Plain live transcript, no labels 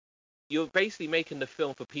you're basically making the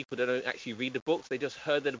film for people that don't actually read the books. They just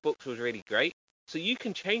heard that the books was really great. So you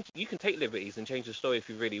can take liberties and change the story if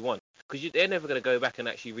you really want, because they're never going to go back and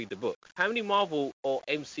actually read the book. How many Marvel or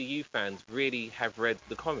MCU fans really have read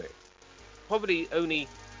the comics? Probably only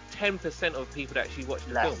 10% of people that actually watch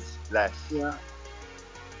the films. Less. Yeah.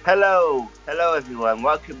 Hello everyone.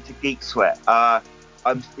 Welcome to Geek Sweat.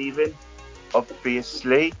 I'm Stephen.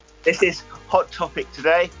 Obviously, this is Hot Topic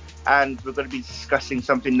today, and we're going to be discussing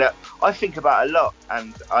something that I think about a lot,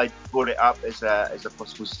 and I brought it up as a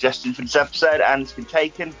possible suggestion for this episode, and it's been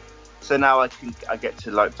taken. So now I get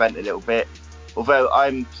to like vent a little bit. Although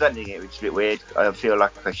I'm presenting it, which is a bit weird. I feel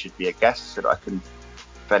like I should be a guest so that I can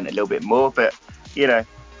vent a little bit more. But you know,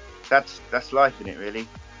 that's life, isn't it? Really.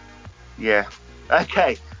 Yeah.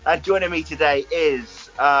 Okay. And joining me today is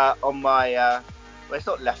on my well, it's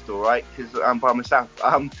not left or right because I'm by myself.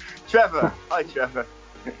 Trevor. Hi, Trevor.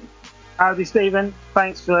 Howdy, Stephen.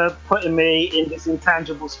 Thanks for putting me in this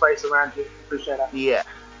intangible space around you. Appreciate that. Yeah.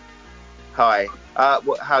 Hi.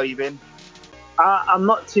 How you been? I'm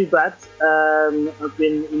not too bad. I've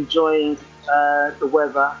been enjoying the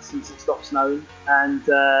weather since it stopped snowing,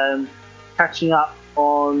 and catching up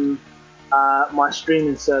on my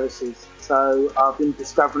streaming services. So I've been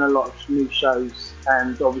discovering a lot of new shows,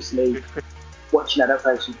 and obviously watching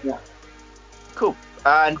adaptations. Yeah. Cool.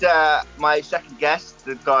 And my second guest,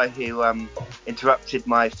 the guy who interrupted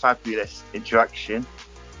my fabulous introduction,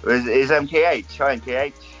 is MKH. Hi,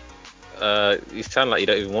 MKH. You sound like you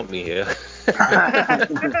don't even want me here.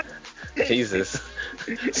 Jesus.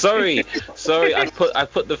 Sorry. I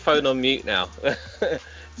put the phone on mute now.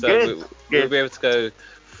 So we'll be able to go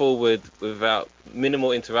forward without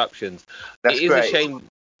minimal interruptions. That's it is great. A shame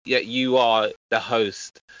that you are the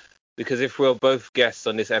host, because if we were both guests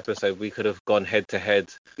on this episode, we could have gone head to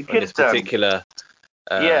head on this particular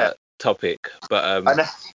topic. But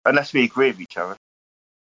unless we agree with each other.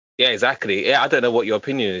 Yeah, exactly. Yeah, I don't know what your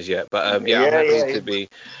opinion is yet, but I'm happy to be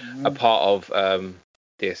a part of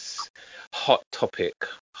this hot topic,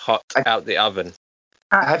 hot out the oven.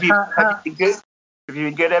 Have you been good? Have you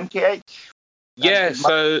been good, MKH? Yeah,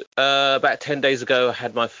 so about 10 days ago, I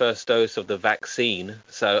had my first dose of the vaccine.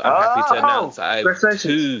 So I'm happy to announce I have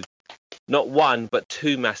two, not one, but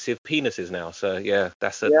two massive penises now. So yeah,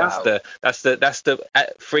 that's the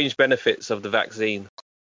fringe benefits of the vaccine.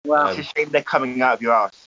 Wow. It's a shame they're coming out of your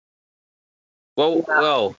ass. Well,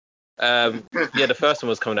 the first one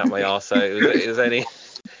was coming out my arse, so it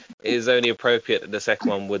was only appropriate that the second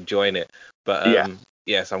one would join it. But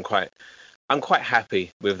yes, I'm quite happy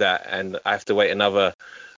with that, and I have to wait another,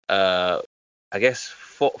 I guess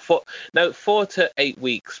 4 to 8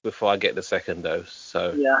 weeks before I get the second dose.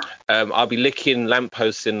 So I'll be licking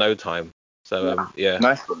lampposts in no time. So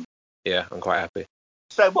nice one. Yeah, I'm quite happy.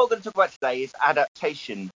 So what we're going to talk about today is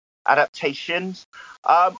adaptations.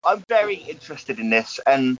 I'm very interested in this,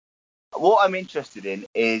 and what I'm interested in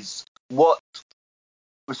is what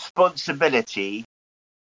responsibility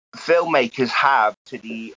filmmakers have to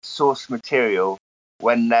the source material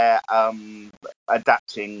when they're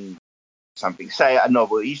adapting something. Say a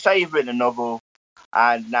novel. You say you've written a novel,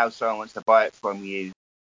 and now someone wants to buy it from you.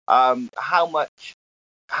 How much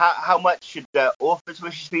should the author's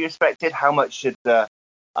wishes be respected? How much should the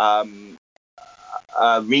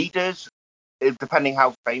readers, depending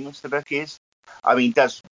how famous the book is? I mean,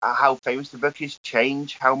 does how famous the book is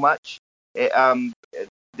change how much the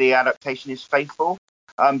adaptation is faithful?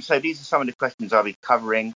 So these are some of the questions I'll be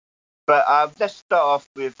covering. But let's start off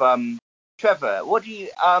with Trevor. What do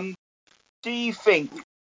you think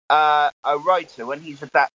a writer, when he's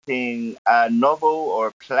adapting a novel or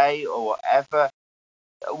a play or whatever,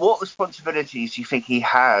 what responsibilities do you think he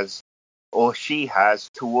has or she has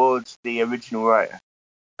towards the original writer?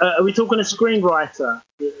 Are we talking a screenwriter?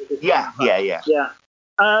 Yeah.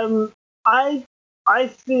 I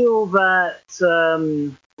feel that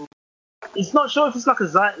it's not sure if it's like a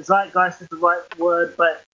zeitgeist is the right word,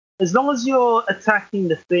 but as long as you're attacking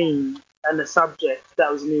the theme and the subject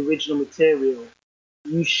that was in the original material,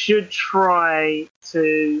 you should try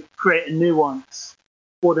to create a nuance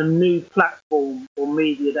for the new platform or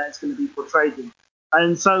media that it's going to be portrayed in.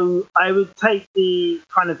 And so I would take the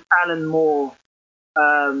kind of Alan Moore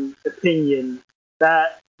opinion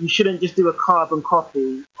that you shouldn't just do a carbon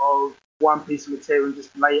copy of one piece of material and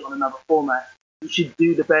just lay it on another format. You should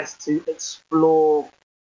do the best to explore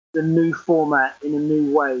the new format in a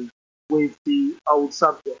new way with the old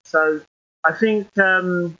subject. So I think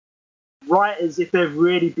writers, if they're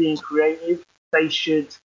really being creative, they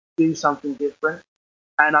should do something different.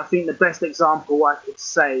 And I think the best example I could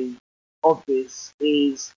say of this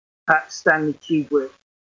is perhaps Stanley Kubrick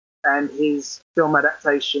and his film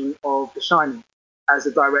adaptation of The Shining as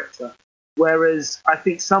a director. Whereas I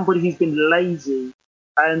think somebody who's been lazy,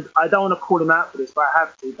 and I don't want to call him out for this, but I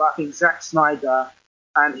have to, but I think Zack Snyder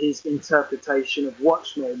and his interpretation of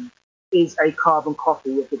Watchmen is a carbon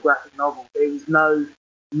copy of the graphic novel. There is no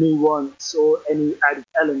nuance or any added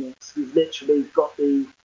elements. He's literally got the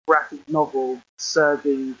graphic novel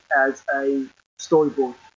serving as a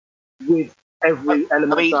storyboard with every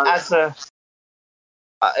element. I mean,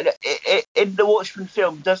 in the Watchmen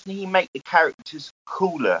film, doesn't he make the characters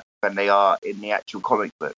cooler than they are in the actual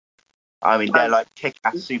comic book? I mean, they're like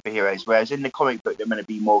kick-ass superheroes, whereas in the comic book, they're going to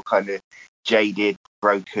be more kind of jaded,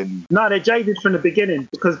 broken. No, they're jaded from the beginning,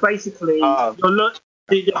 because basically,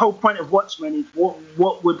 the whole point of Watchmen is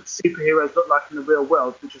what would superheroes look like in the real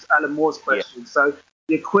world, which was Alan Moore's question. Yeah. So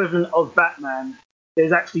the equivalent of Batman,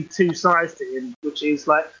 there's actually two sides to him, which is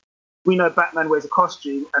like, we know Batman wears a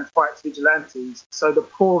costume and fights vigilantes. So the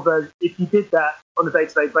poor version, if you did that on a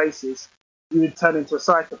day-to-day basis, you would turn into a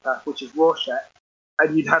psychopath, which is Rorschach,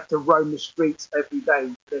 and you'd have to roam the streets every day,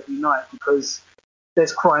 every night, because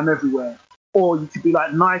there's crime everywhere. Or you could be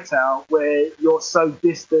like Night Owl, where you're so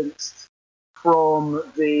distanced from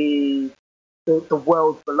the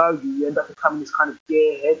world below you, you end up becoming this kind of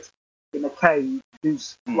gearhead in a cave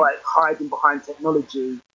who's like hiding behind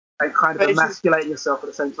technology and kind of emasculating yourself at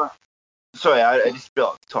the same time. Sorry, I just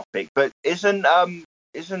got off topic, but isn't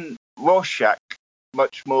Rorschach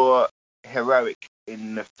much more heroic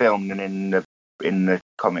in the film than in the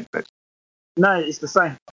comic book? No, it's the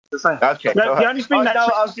same. It's the same. Okay. The only thing I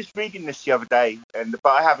was just reading this the other day, but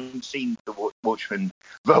I haven't seen the Watchmen.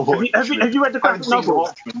 Have you read the graphic novel?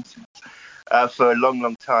 For a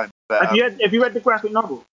long time. But, have you read the graphic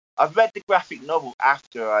novel? I've read the graphic novel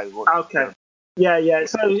after I watched. Okay. Yeah.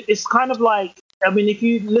 So it's kind of like, I mean, if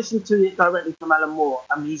you listen to it directly from Alan Moore,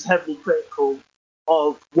 I mean, he's heavily critical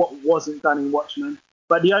of what wasn't done in Watchmen.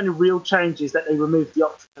 But the only real change is that they removed the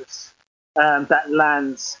octopus that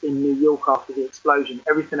lands in New York after the explosion.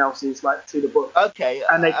 Everything else is like to the book. Okay.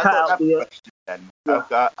 And they cut out the. Then.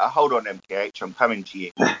 Yeah. Hold on, MKH. I'm coming to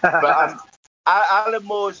you. But Alan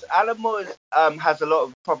Moore has a lot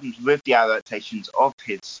of problems with the adaptations of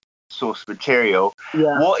his source material.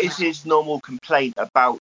 Yeah. What is his normal complaint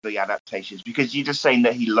about the adaptations? Because you're just saying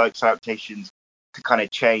that he likes adaptations to kind of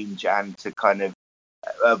change and to kind of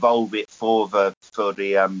evolve it for the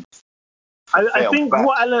I think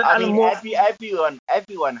what Alan Moore...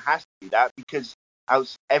 everyone has to do that, because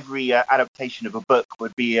every adaptation of a book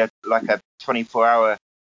would be like a 24-hour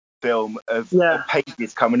film of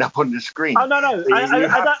pages coming up on the screen. Oh, no.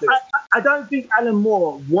 I don't think Alan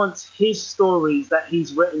Moore wants his stories that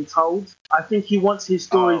he's written told. I think he wants his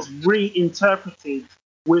stories reinterpreted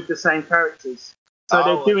with the same characters.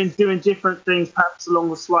 So they're doing different things, perhaps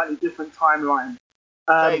along a slightly different timeline.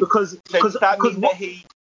 Because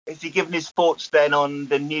is he giving his thoughts then on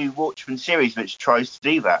the new Watchmen series, which tries to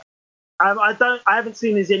do that? I haven't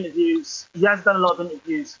seen his interviews. He has done a lot of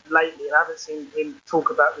interviews lately, and I haven't seen him talk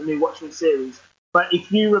about the new Watchmen series. But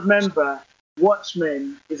if you remember,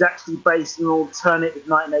 Watchmen is actually based in an alternative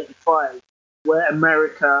 1985, where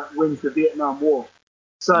America wins the Vietnam War.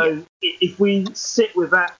 So if we sit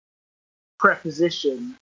with that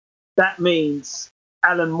preposition, that means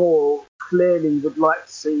Alan Moore clearly would like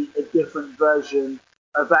to see a different version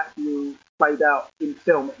of that being played out in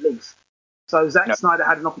film, at least. So Zack Snyder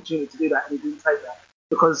had an opportunity to do that, and he didn't take that,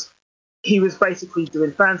 because he was basically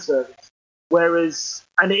doing fan service.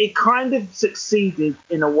 And it kind of succeeded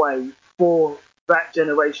in a way for that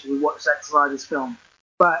generation who watched Zack Snyder's film.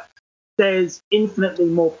 But there's infinitely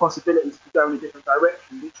more possibilities to go in a different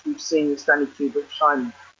direction, which we've seen with Stanley Kubrick's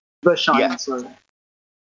Shining. The Shining, sorry.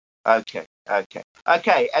 Okay,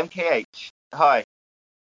 MKH, hi.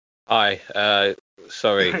 Hi,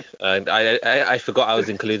 sorry, I forgot I was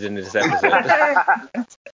included in this episode.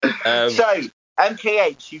 So,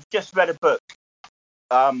 MKH, you've just read a book.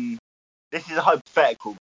 This is a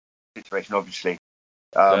hypothetical situation, obviously.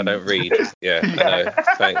 I don't read. Yeah, I know.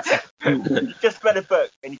 Thanks. You just read a book,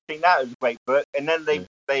 and you think that was a great book, and then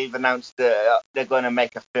they've announced that they're going to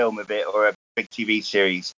make a film of it, or a big TV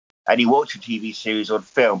series. And you watch a TV series or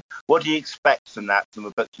film. What do you expect from that, from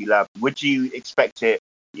a book you love? Would you expect it,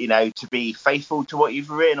 to be faithful to what you've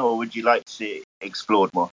written, or would you like to see it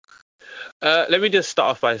explored more? Let me just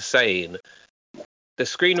start off by saying the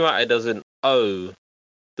screenwriter doesn't owe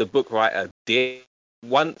the book writer dear.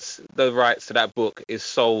 Once the rights to that book is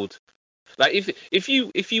sold, like if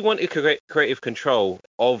you wanted creative control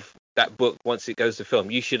of that book once it goes to film,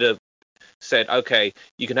 you should have said, okay,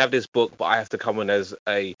 you can have this book, but I have to come on as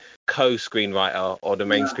a co-screenwriter or the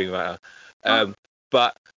main screenwriter.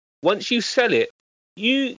 But once you sell it,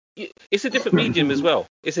 you it's a different medium as well.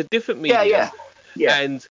 It's a different Yeah, medium, yeah.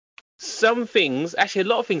 and some things, actually, a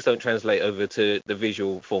lot of things don't translate over to the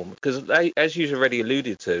visual form because, as you've already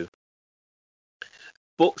alluded to,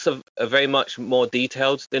 books are very much more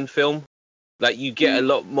detailed than film. Like you get a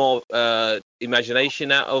lot more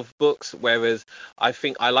imagination out of books, whereas I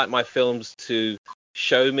think I like my films to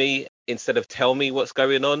show me instead of tell me what's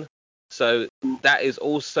going on. So that is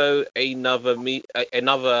also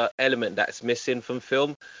another element that's missing from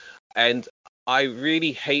film, and I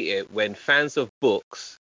really hate it when fans of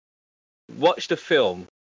books watch the film.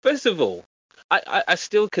 First of all, I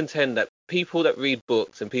still contend that people that read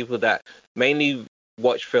books and people that mainly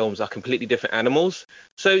watch films are completely different animals.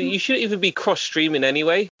 So you shouldn't even be cross streaming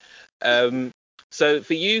anyway. So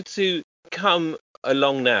for you to come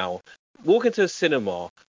along now, walk into a cinema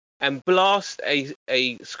and blast a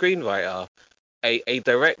screenwriter, a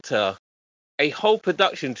director, a whole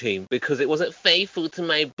production team because it wasn't faithful to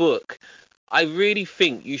my book, I really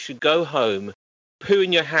think you should go home, poo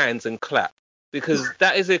in your hands and clap because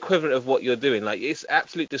that is the equivalent of what you're doing. Like it's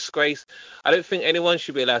absolute disgrace. I don't think anyone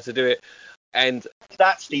should be allowed to do it. And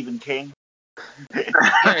that's Stephen King.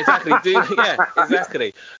 Yeah, exactly. Yeah,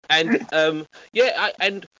 exactly. And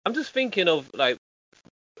and I'm just thinking of like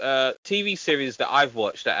TV series that I've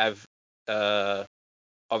watched that have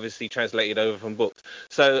obviously translated over from books.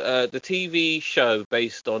 So the TV show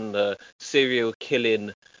based on the serial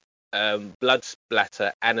killing blood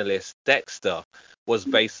splatter analyst Dexter was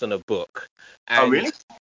based on a book. And, oh, really?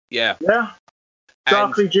 Yeah. Yeah.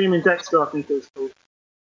 Darkly Dreaming Dexter, I think it was called.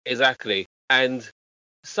 Exactly. And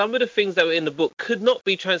some of the things that were in the book could not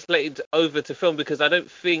be translated over to film because I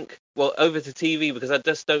don't think, well, over to TV because I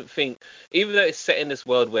just don't think, even though it's set in this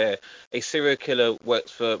world where a serial killer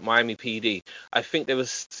works for Miami PD, I think there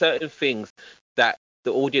was certain things that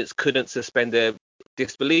the audience couldn't suspend their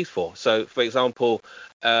disbelief for. So, for example,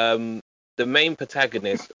 the main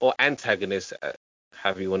protagonist or antagonist,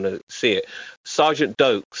 however you want to see it, Sergeant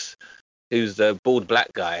Dokes, who's the bald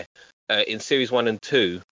black guy in series 1 and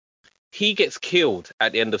 2, he gets killed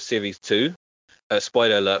at the end of series 2.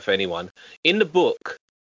 Spoiler alert for anyone. In the book,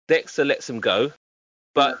 Dexter lets him go,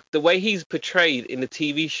 but the way he's portrayed in the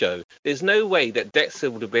TV show, there's no way that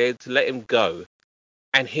Dexter would be able to let him go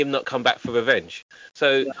and him not come back for revenge.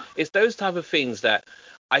 So it's those type of things that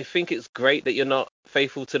I think it's great that you're not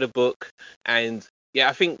faithful to the book. And yeah,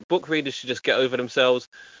 I think book readers should just get over themselves.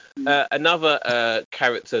 Another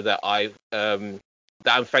character that I'm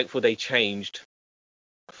thankful they changed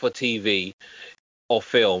for TV or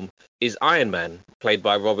film is Iron Man, played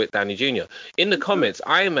by Robert Downey Jr. In the comics,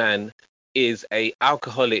 Iron Man is a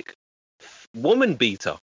alcoholic woman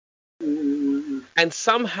beater, and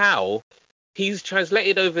somehow he's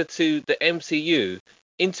translated over to the MCU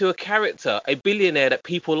into a character, a billionaire that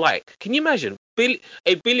people like. Can you imagine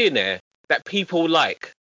a billionaire that people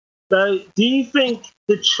like? So, do you think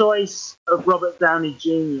the choice of Robert Downey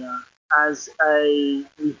Jr. as a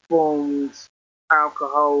reformed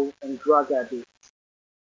alcohol and drug addict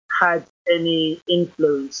had any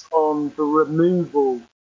influence on the removal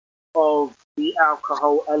of the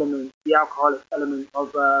alcoholic element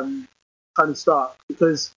of Tony Stark?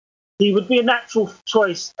 Because he would be a natural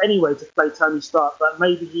choice anyway to play Tony Stark, but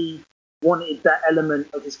maybe he wanted that element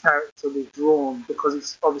of his character withdrawn because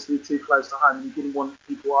it's obviously too close to home and he didn't want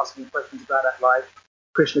people asking questions about that like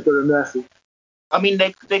Krishna Guru Murphy. I mean,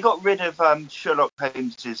 they got rid of Sherlock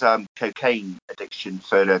Holmes's cocaine addiction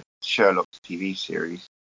for the Sherlock TV series.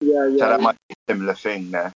 Yeah. So that might be a similar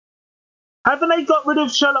thing there. Haven't they got rid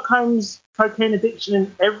of Sherlock Holmes' cocaine addiction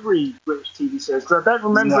in every British TV series? Because I don't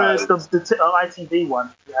remember the ITV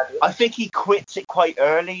one. I think he quits it quite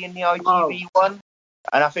early in the ITV one.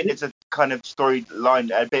 And I think there's a kind of storyline,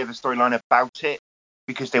 a bit of a storyline about it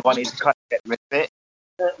because they wanted to kind of get rid of it.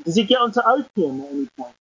 Does he get onto opium at any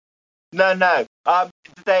point? No.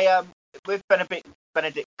 They with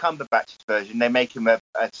Benedict Cumberbatch's version, they make him a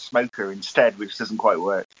smoker instead, which doesn't quite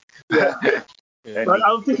work. Yeah.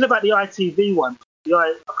 I was thinking about the ITV one.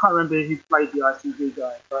 I can't remember who played the ITV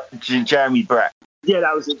guy. But Jeremy Brett. Yeah,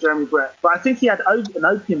 that was it, Jeremy Brett. But I think he had an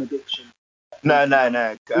opium addiction. No. He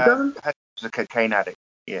doesn't? He was a cocaine addict.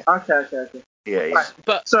 Yeah. Okay. Yeah. Right.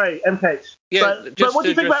 But sorry, MK. Yeah. But what do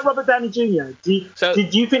you think about Robert Downey Jr.?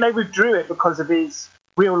 Did you think they withdrew it because of his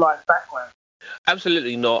real life background?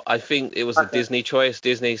 Absolutely not. I think it was a Disney choice.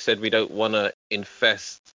 Disney said we don't want to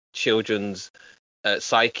infest children's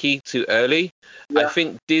psyche too early. I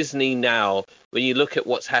think Disney now, when you look at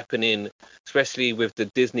what's happening, especially with the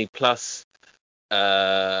Disney Plus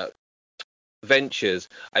ventures,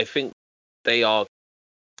 I think they are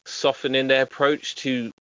softening their approach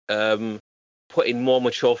to putting more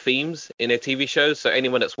mature themes in their TV shows. So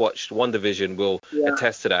anyone that's watched WandaVision will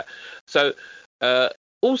attest to that. So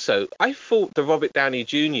also, I thought the Robert Downey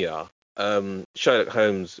Jr. Sherlock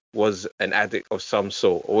Holmes was an addict of some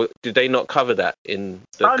sort, or did they not cover that in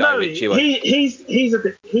the Guy Ritchie one? He's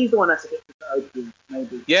the one that's addicted to opium,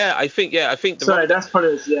 maybe. I think that's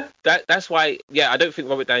probably that's why I don't think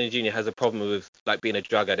Robert Downey Jr. has a problem with like being a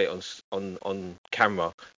drug addict on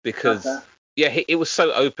camera, because it was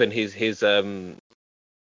so open his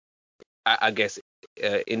I guess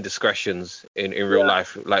indiscretions in real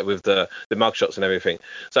life, like with the mugshots and everything.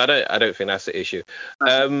 So I don't think that's the issue.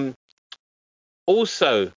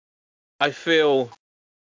 Also, I feel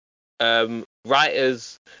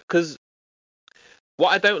writers, because what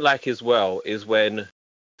I don't like as well is when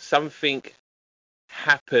something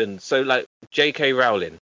happens. So like J.K.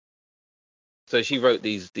 Rowling, so she wrote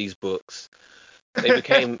these books. They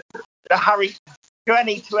became the Harry. To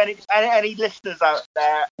any listeners out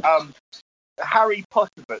there, Harry Potter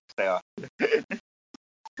books they are.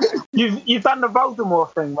 You've done the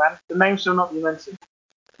Voldemort thing, man. The name shall not be mentioned.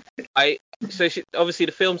 Obviously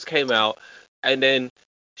the films came out, and then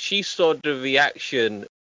she saw the reaction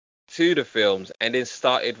to the films, and then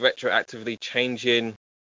started retroactively changing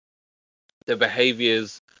the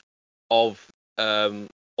behaviors of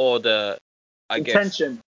or the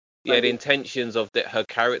intention. The intentions of her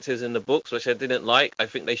characters in the books, which I didn't like. I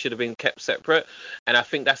think they should have been kept separate, and I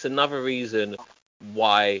think that's another reason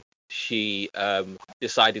why she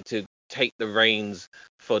decided to take the reins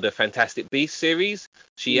for the Fantastic Beasts series.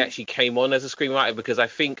 She actually came on as a screenwriter, because I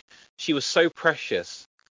think she was so precious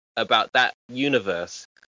about that universe,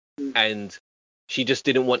 and she just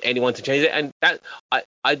didn't want anyone to change it. And that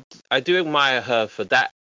I do admire her for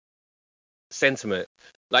that sentiment.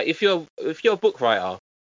 Like if you're a book writer,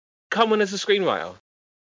 come on as a screenwriter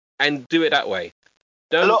and do it that way.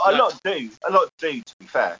 A lot do, to be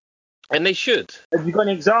fair. And they should. Have you got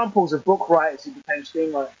any examples of book writers who became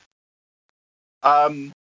screenwriters?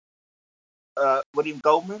 William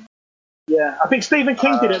Goldman? Yeah, I think Stephen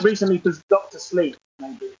King did it recently for Doctor Sleep,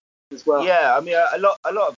 maybe, as well. Yeah, I mean, a lot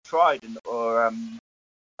have tried, what do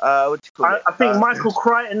you call it? I think Michael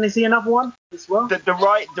Crichton, is he another one as well?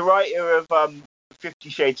 The writer of 50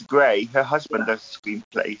 Shades of Grey, her husband does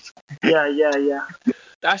screenplays. Yeah.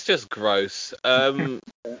 That's just gross.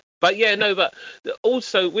 But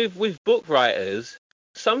also with book writers,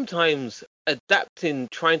 sometimes adapting,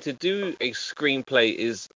 trying to do a screenplay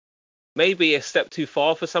is maybe a step too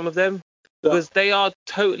far for some of them, because they are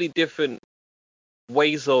totally different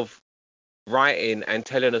ways of writing and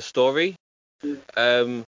telling a story.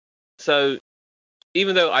 So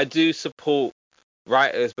even though I do support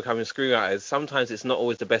writers becoming screenwriters, sometimes it's not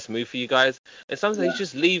always the best move for you guys, and sometimes you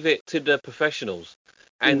just leave it to the professionals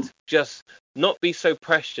and just not be so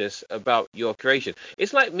precious about your creation.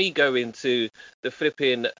 It's like me going to the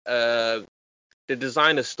flipping the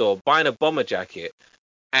designer store, buying a bomber jacket,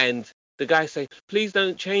 and the guy say, please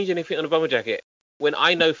don't change anything on the bomber jacket, when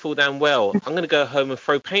I know full damn well I'm going to go home and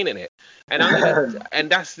throw paint in it. And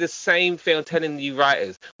and that's the same thing I'm telling you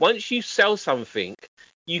writers. Once you sell something,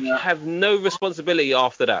 you have no responsibility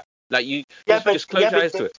after that. Like just close your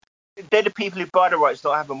eyes to it. They're the people who buy the rights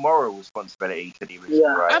not have a moral responsibility to the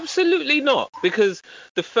original right? Absolutely not, because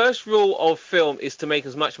the first rule of film is to make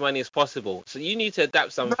as much money as possible. So you need to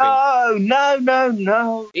adapt something.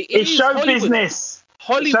 No. It's show business.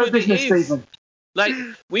 Hollywood business, is. Stephen. Like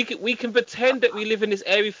we can pretend that we live in this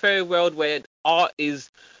airy fairy world where art is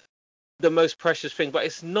the most precious thing, but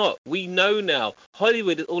it's not. We know now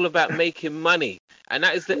Hollywood is all about making money, and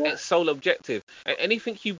that is the sole objective. And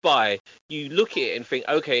anything you buy, you look at it and think,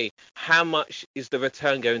 okay, how much is the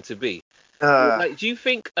return going to be? Like, do you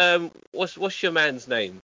think what's your man's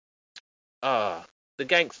name? The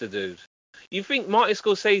gangster dude. You think Martin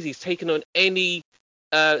Scorsese's taken on any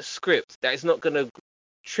script that is not going to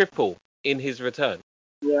triple in his return?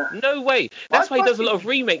 No way. That's why he does a lot of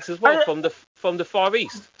remakes as well from the Far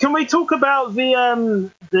East. Can we talk about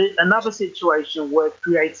the another situation where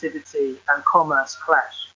creativity and commerce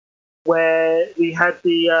clash, where we had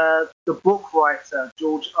the book writer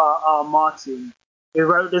George R.R. Martin, who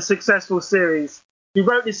wrote the successful series.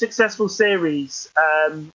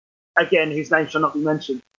 Again, whose name shall not be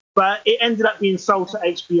mentioned, but it ended up being sold to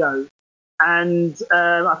HBO, and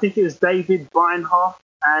I think it was David Beinhoff,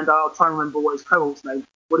 and I'll try and remember what his co-author's name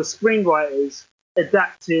were, the screenwriters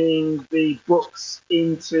adapting the books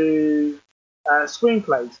into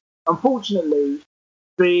screenplays. Unfortunately,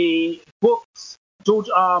 the books, George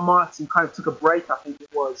R. R. Martin kind of took a break, I think it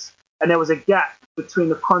was, and there was a gap between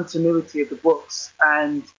the continuity of the books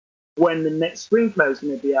and when the next screenplay was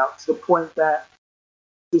going to be out, to the point that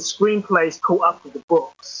the screenplays caught up with the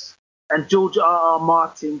books, and George R. R.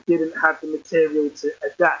 Martin didn't have the material to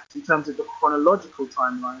adapt in terms of the chronological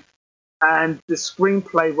timeline. And the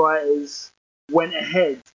screenplay writers went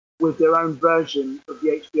ahead with their own version of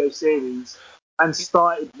the HBO series and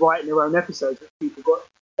started writing their own episodes, which people got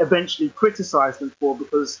eventually criticised them for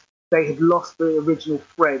because they had lost the original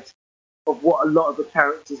thread of what a lot of the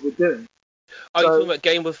characters were doing. Oh, you're talking about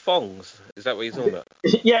Game of Thongs? Is that what you're talking about?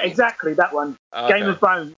 Yeah, exactly, that one. Okay. Game of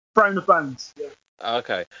Bones, Throne of Bones. Yeah.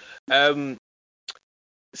 Okay.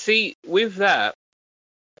 See, with that,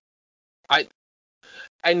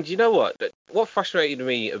 and you know what? What frustrated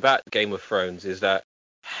me about Game of Thrones is that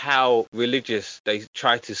how religious they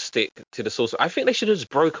try to stick to the source. I think they should have just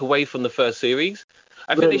broke away from the first series.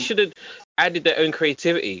 I think they should have added their own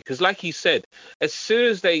creativity because, like you said, as soon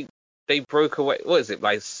as they broke away, what is it,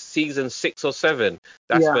 like season 6 or 7?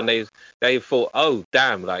 That's when they thought, oh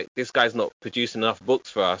damn, like this guy's not producing enough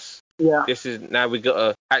books for us. Yeah. This is now we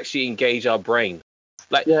gotta actually engage our brain.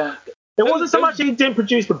 Like, yeah. It wasn't so much he didn't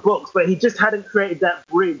produce the books, but he just hadn't created that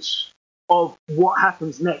bridge of what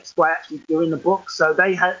happens next by actually doing the books. So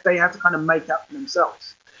they had to kind of make up for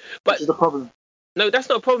themselves, which is the problem. No, that's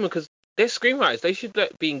not a problem because they're screenwriters. They should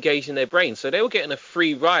be engaged in their brain. So they were getting a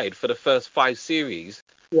free ride for the first 5 series.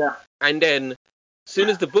 Yeah. And then, as soon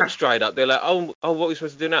as the books dried up, they're like, oh, what are we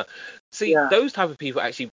supposed to do now? See, those type of people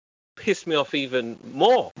actually piss me off even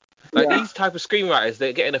more. Like these type of screenwriters,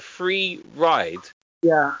 they're getting a free ride.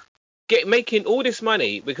 Yeah. Making all this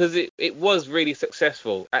money because it was really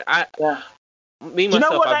successful. Do you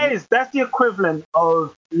know what that is? That's the equivalent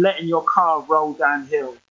of letting your car roll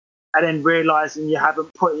downhill and then realizing you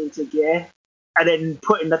haven't put it into gear, and then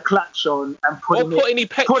putting the clutch on and putting any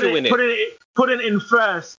petrol in it. Putting it in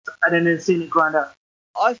first, and then seeing it grind out.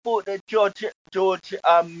 I thought that George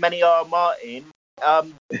Many R. Martin,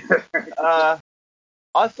 I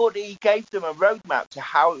thought that he gave them a roadmap to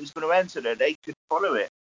how it was going to end so that they could follow it.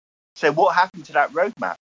 So what happened to that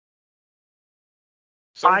roadmap?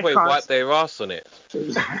 Somebody wiped their ass on it.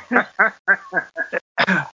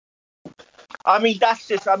 I mean,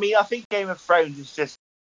 I think Game of Thrones is just,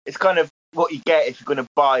 it's kind of what you get if you're going to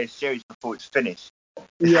buy a series before it's finished.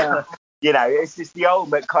 Yeah. You know, it's just the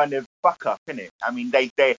ultimate kind of fuck up, isn't it? I mean, I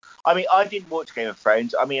didn't watch Game of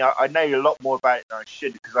Thrones. I mean, I know a lot more about it than I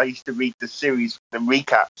should because I used to read the series, the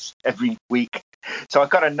recaps every week. So I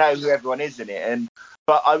kind of know who everyone is in it.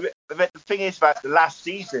 But the thing is about the last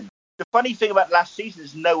season, the funny thing about last season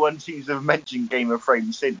is no one seems to have mentioned Game of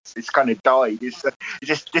Thrones since. It's kind of died. It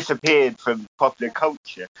just disappeared from popular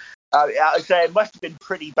culture. So it must have been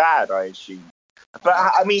pretty bad, I assume. But,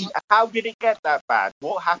 I mean, how did it get that bad?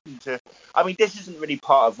 What happened to... I mean, this isn't really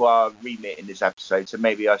part of our remit in this episode, so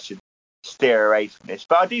maybe I should steer away from this.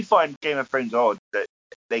 But I do find Game of Thrones odd that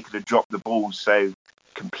they could have dropped the ball so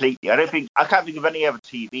completely. I can't think of any other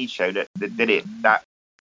TV show that did it that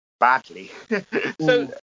badly.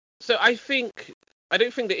 So I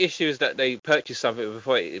don't think the issue is that they purchased something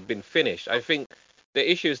before it had been finished. I think the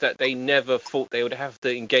issue is that they never thought they would have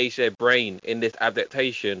to engage their brain in this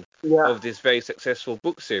adaptation of this very successful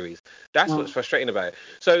book series. That's what's frustrating about it.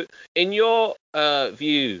 So, in your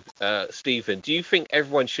view, Stephen, do you think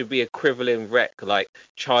everyone should be a quivering wreck like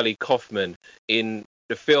Charlie Kaufman in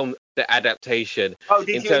the film, the adaptation? Oh,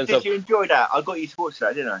 did you enjoy that? I got you to watch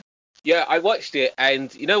that, didn't I? Yeah, I watched it,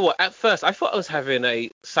 and you know what? At first, I thought I was having a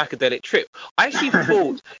psychedelic trip. I actually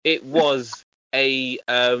thought it was a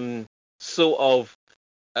sort of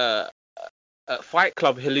a Fight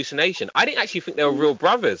Club hallucination. I didn't actually think they were real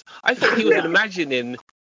brothers. I thought he was imagining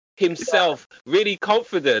himself really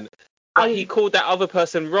confident, but he called that other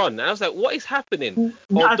person Ron. And I was like, what is happening?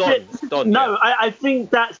 Or Don. No, I think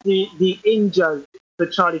that's the in-joke for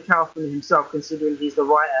Charlie Kaufman himself, considering he's the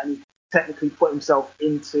writer and technically put himself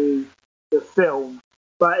into the film.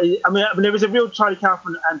 But I mean, there was a real Charlie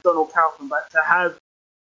Kaufman and Donald Kaufman, but to have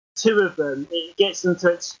two of them, it gets them to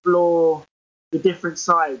explore the different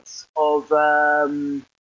sides of that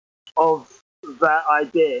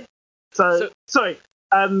idea. Sorry,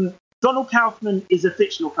 Donald Kaufman is a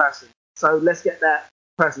fictional person, so let's get that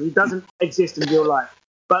person. He doesn't exist in real life,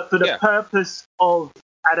 but for the purpose of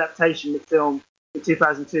adaptation, the film in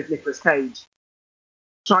 2002 of Nicolas Cage,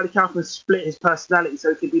 Charlie Kaufman split his personality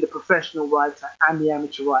so he could be the professional writer and the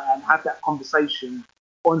amateur writer and have that conversation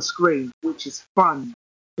on screen, which is fun,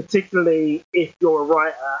 particularly if you're a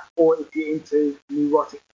writer or if you're into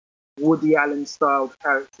neurotic Woody Allen styled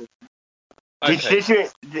characters. Okay.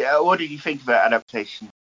 What did you think of that adaptation?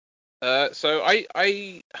 So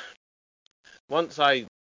I once I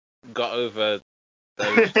got over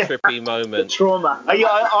those trippy moments. The trauma.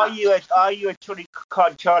 Are you a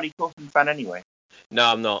Charlie Kaufman fan anyway? No,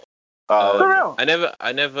 I'm not. For real?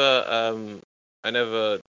 I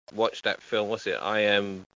never watched that film. What's it? I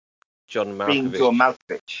Am John Being Malkovich. John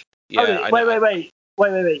Malkovich. Yeah.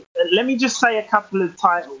 Wait. Let me just say a couple of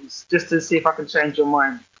titles just to see if I can change your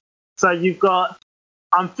mind. So you've got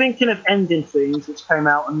I'm Thinking of Ending Things, which came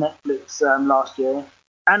out on Netflix last year.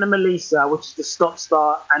 Anomalisa, which is the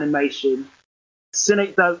stop-start animation.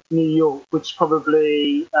 Synecdoche, New York, which is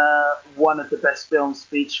probably one of the best films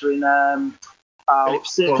featuring Philip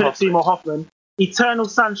Seymour Hoffman. Eternal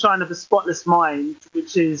Sunshine of the Spotless Mind,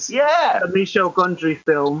 which is a Michel Gondry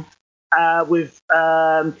film with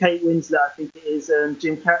Kate Winslet, I think it is, and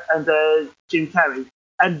Jim Carrey.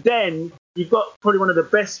 And then you've got probably one of the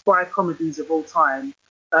best spy comedies of all time,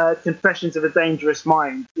 Confessions of a Dangerous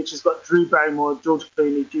Mind, which has got Drew Barrymore, George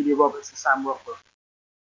Clooney, Julia Roberts, and Sam Rockwell.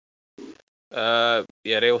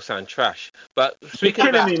 Yeah, they all sound trash. But speaking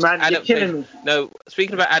about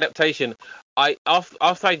adaptation,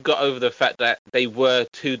 after I got over the fact that they were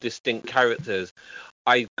two distinct characters,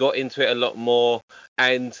 I got into it a lot more,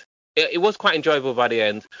 and it was quite enjoyable by the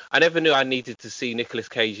end. I never knew I needed to see Nicolas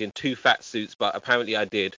Cage in two fat suits, but apparently I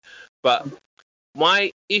did. But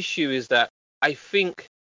my issue is that I think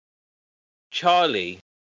Charlie,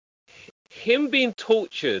 him being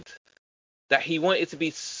tortured, that he wanted to be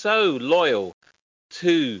so loyal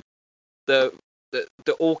to the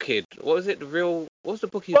orchid. What was it? What's the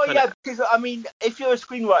book he's trying to... because I mean, if you're a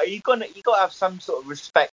screenwriter, you got to have some sort of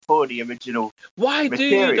respect for the original. Why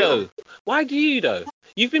material. do you though?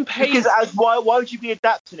 You've been paid. Because why would you be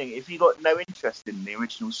adapting it if you got no interest in the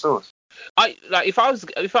original source? If I was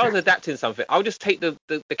adapting something, I would just take the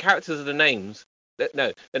characters of the names.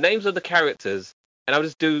 The names of the characters, and I'll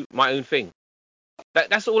just do my own thing.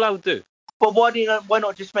 That's all I would do. But why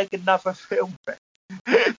not just make another film?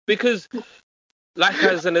 Because, like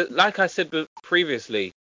I said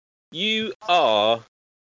previously, you are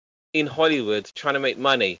in Hollywood trying to make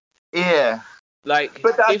money. Yeah.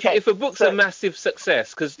 If a book's a massive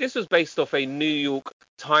success, because this was based off a New York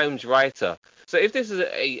Times writer, so if this is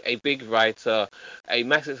a big writer, a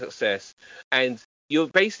massive success, and you're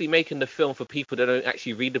basically making the film for people that don't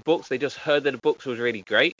actually read the books, they just heard that the books was really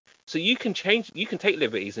great, so you can take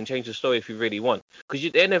liberties and change the story if you really want, because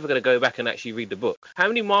they're never going to go back and actually read the book. How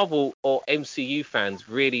many Marvel or MCU fans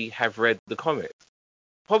really have read the comics?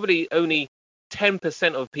 Probably only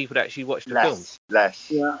 10% of people that actually watch the films. Less.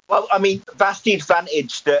 Yeah. Well, I mean, that's the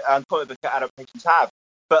advantage that comic book adaptations have.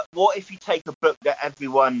 But what if you take a book that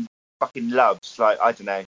everyone fucking loves? Like, I don't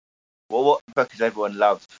know. Well, what book does everyone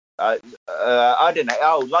love? I don't know.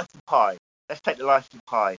 Oh, Life of Pi. Let's take the Life of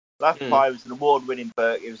Pi. Life of Pi was an award-winning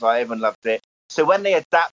book. It was like everyone loved it. So when they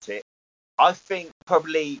adapt it, I think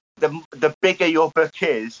probably the bigger your book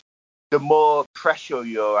is, the more pressure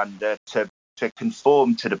you're under to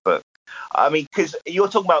conform to the book. I mean, because you're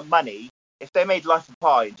talking about money. If they made Life of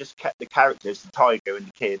Pi and just kept the characters, the tiger and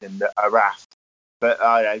the kid and a raft, but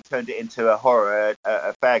I don't know, turned it into a horror,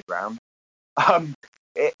 a fairground,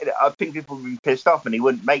 I think people would be pissed off, and he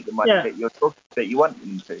wouldn't make the money that you want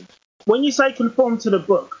him to. When you say conform to the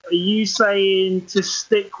book, are you saying to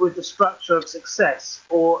stick with the structure of success,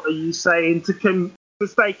 or are you saying to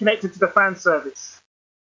stay connected to the fan service?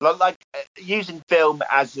 Like using film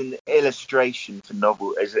as an illustration for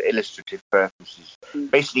novel, as an illustrative purposes,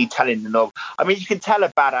 basically telling the novel. I mean, you can tell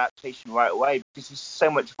a bad adaptation right away because there's so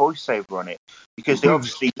much voiceover on it, because they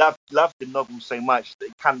obviously love the novel so much that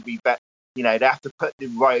it can be better. You know, they have to put the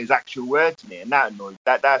writer's actual words in it, and that annoys.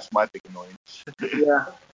 That's my big annoyance. Yeah,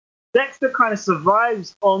 Dexter kind of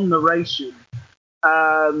survives on narration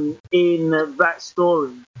in that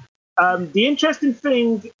story. The interesting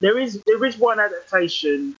thing, there is one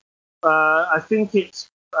adaptation. I think it's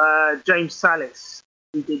James Salis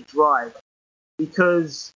who did Drive,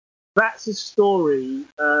 because that's a story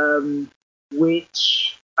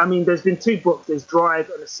which, I mean, there's been two books. There's Drive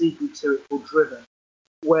and a sequel to it called Driven,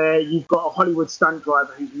 where you've got a Hollywood stunt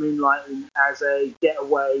driver who's moonlighting as a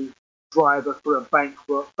getaway driver for a bank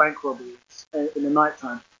robbery in the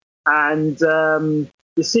nighttime. And the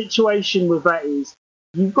situation with that is,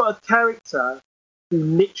 you've got a character who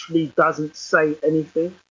literally doesn't say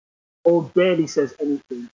anything or barely says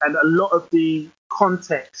anything. And a lot of the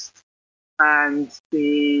context and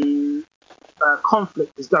the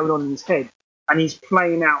conflict is going on in his head. And he's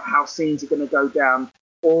playing out how scenes are going to go down,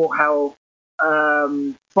 or how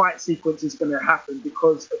fight sequences are going to happen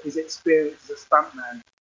because of his experience as a stuntman.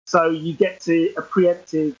 So you get to a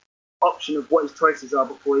preemptive option of what his choices are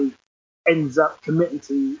before he ends up committing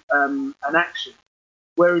to an action.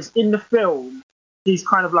 Whereas in the film, he's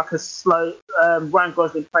kind of like a slow. Ryan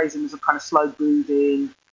Gosling plays him as a kind of slow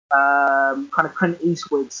breathing, kind of Clint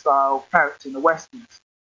Eastwood style character in the westerns.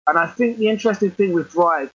 And I think the interesting thing with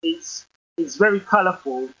Drive is it's very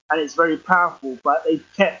colourful and it's very powerful, but they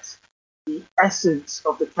kept the essence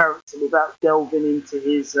of the character without delving into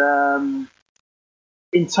his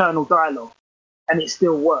internal dialogue, and it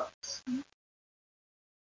still works.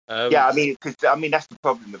 Yeah, I mean, that's the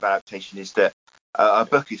problem with adaptation is that a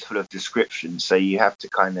book is full of descriptions, so you have to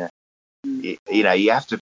kind of, you have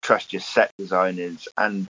to trust your set designers,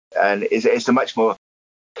 and it's a much more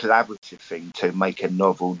collaborative thing to make a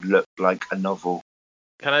novel look like a novel.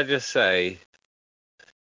 Can I just say,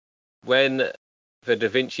 when the Da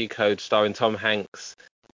Vinci Code starring Tom Hanks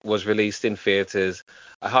was released in theatres,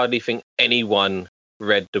 I hardly think anyone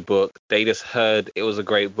read the book. They just heard it was a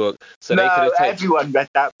great book. So no, they could have taken... everyone read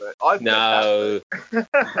that book. Read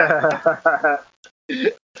that book.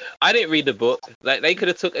 I didn't read the book. Like, they could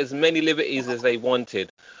have took as many liberties as they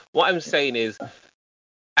wanted. What I'm saying is,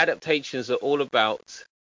 adaptations are all about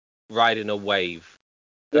riding a wave.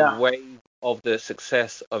 A wave of the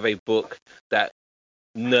success of a book that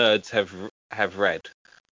nerds have read.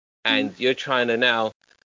 And you're trying to now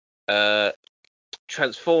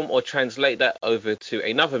transform or translate that over to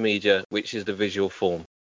another media, which is the visual form.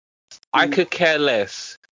 I could care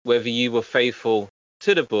less whether you were faithful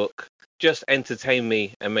to the book. Just entertain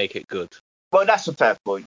me and make it good. Well, that's a fair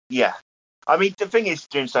point. Yeah. I mean, the thing is,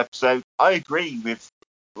 during this episode, I agree with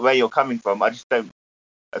where you're coming from. I just don't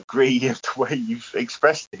agree with the way you've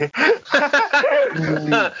expressed it.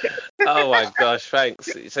 Oh my gosh, thanks.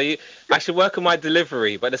 So I should work on my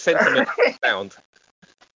delivery, but the sentiment is sound.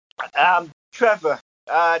 Trevor,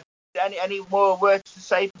 any more words to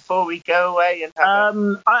say before we go away? And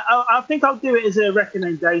I think I'll do it as a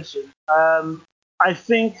recommendation. I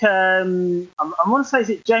think I want to say, is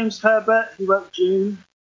it James Herbert who wrote Dune?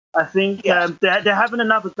 I think they're having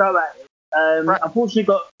another go at it.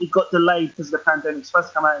 Unfortunately, it got delayed because of the pandemic. It's supposed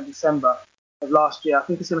to come out in December of last year. I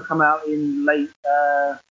think it's going to come out in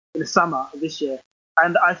in the summer of this year.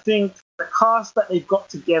 And I think the cast that they've got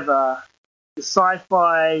together, the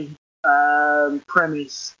sci-fi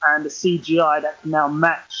premise and the CGI that can now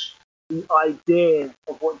match the idea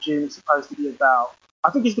of what Dune is supposed to be about, I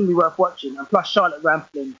think it's going to be worth watching. And plus, Charlotte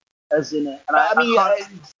Rampling is in it. And I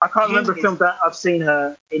can't remember a film that I've seen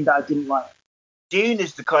her in that I didn't like. Dune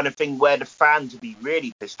is the kind of thing where the fans will be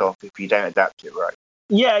really pissed off if you don't adapt it right.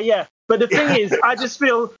 Yeah. But the thing is, I just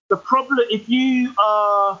feel the problem, if you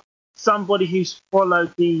are somebody who's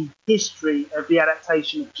followed the history of the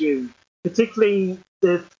adaptation of Dune, particularly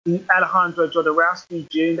the Alejandro Jodorowsky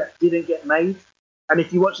Dune that didn't get made, and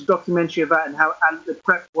if you watch a documentary of that and how the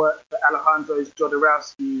prep work for Alejandro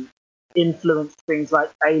Jodorowsky influenced things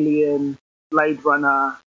like Alien, Blade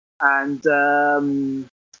Runner, and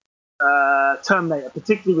Terminator,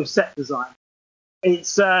 particularly with set design,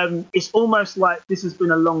 it's almost like this has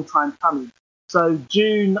been a long time coming. So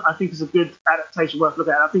Dune, I think, is a good adaptation worth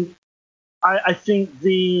looking at. I think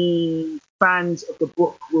the fans of the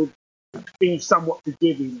book would be somewhat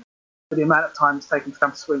forgiving for the amount of time it's taken to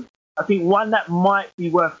come to screen. I think one that might be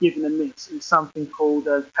worth giving a miss is something called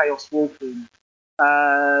Chaos Walking,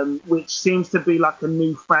 which seems to be like a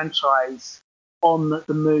new franchise on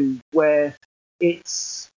the move, where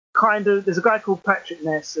it's kind of, there's a guy called Patrick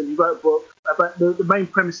Ness and he wrote a book, but the main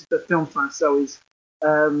premise of the film trying to sell is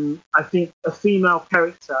I think a female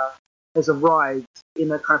character has arrived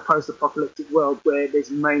in a kind of post-apocalyptic world where there's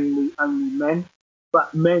mainly only men,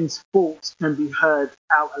 but men's thoughts can be heard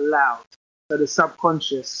out aloud. So the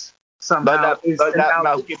subconscious somehow is that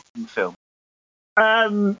Mel Gibson film.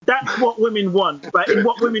 That's what women want. But in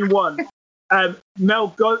What Women Want,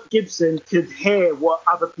 Mel Gibson could hear what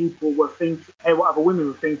other people were thinking, hear what other women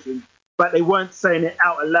were thinking, but they weren't saying it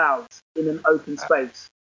out aloud in an open space.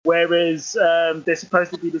 Whereas there's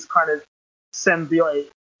supposed to be this kind of symbiotic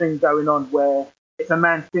thing going on where if a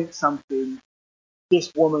man thinks something,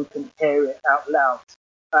 this woman can hear it out loud.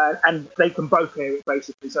 And they can both hear it,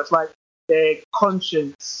 basically. So it's like their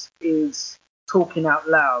conscience is talking out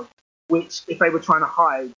loud, which if they were trying to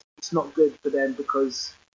hide, it's not good for them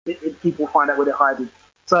because people find out where they're hiding.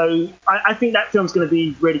 So I think that film's going to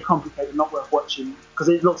be really complicated, not worth watching, because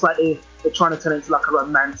it looks like they're trying to turn it into like a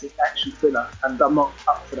romantic action thriller, and I'm not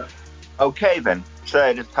up for that. Okay then, so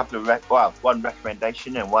there's a couple of one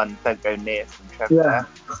recommendation and one don't go near from Trevor.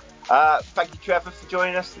 Yeah. Thank you, Trevor, for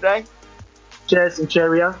joining us today. Cheers and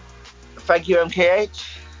cheerio. Thank you,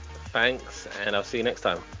 MKH. Thanks, and I'll see you next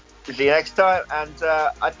time. See you next time. And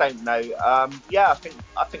I don't know. I think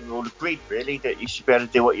we all agreed really that you should be able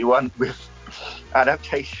to do what you want with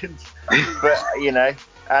adaptations, but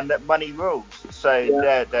and that money rules. So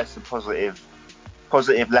there's some positive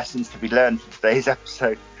lessons to be learned from today's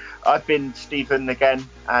episode. I've been Stephen again,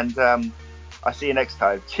 and I'll see you next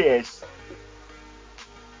time. Cheers.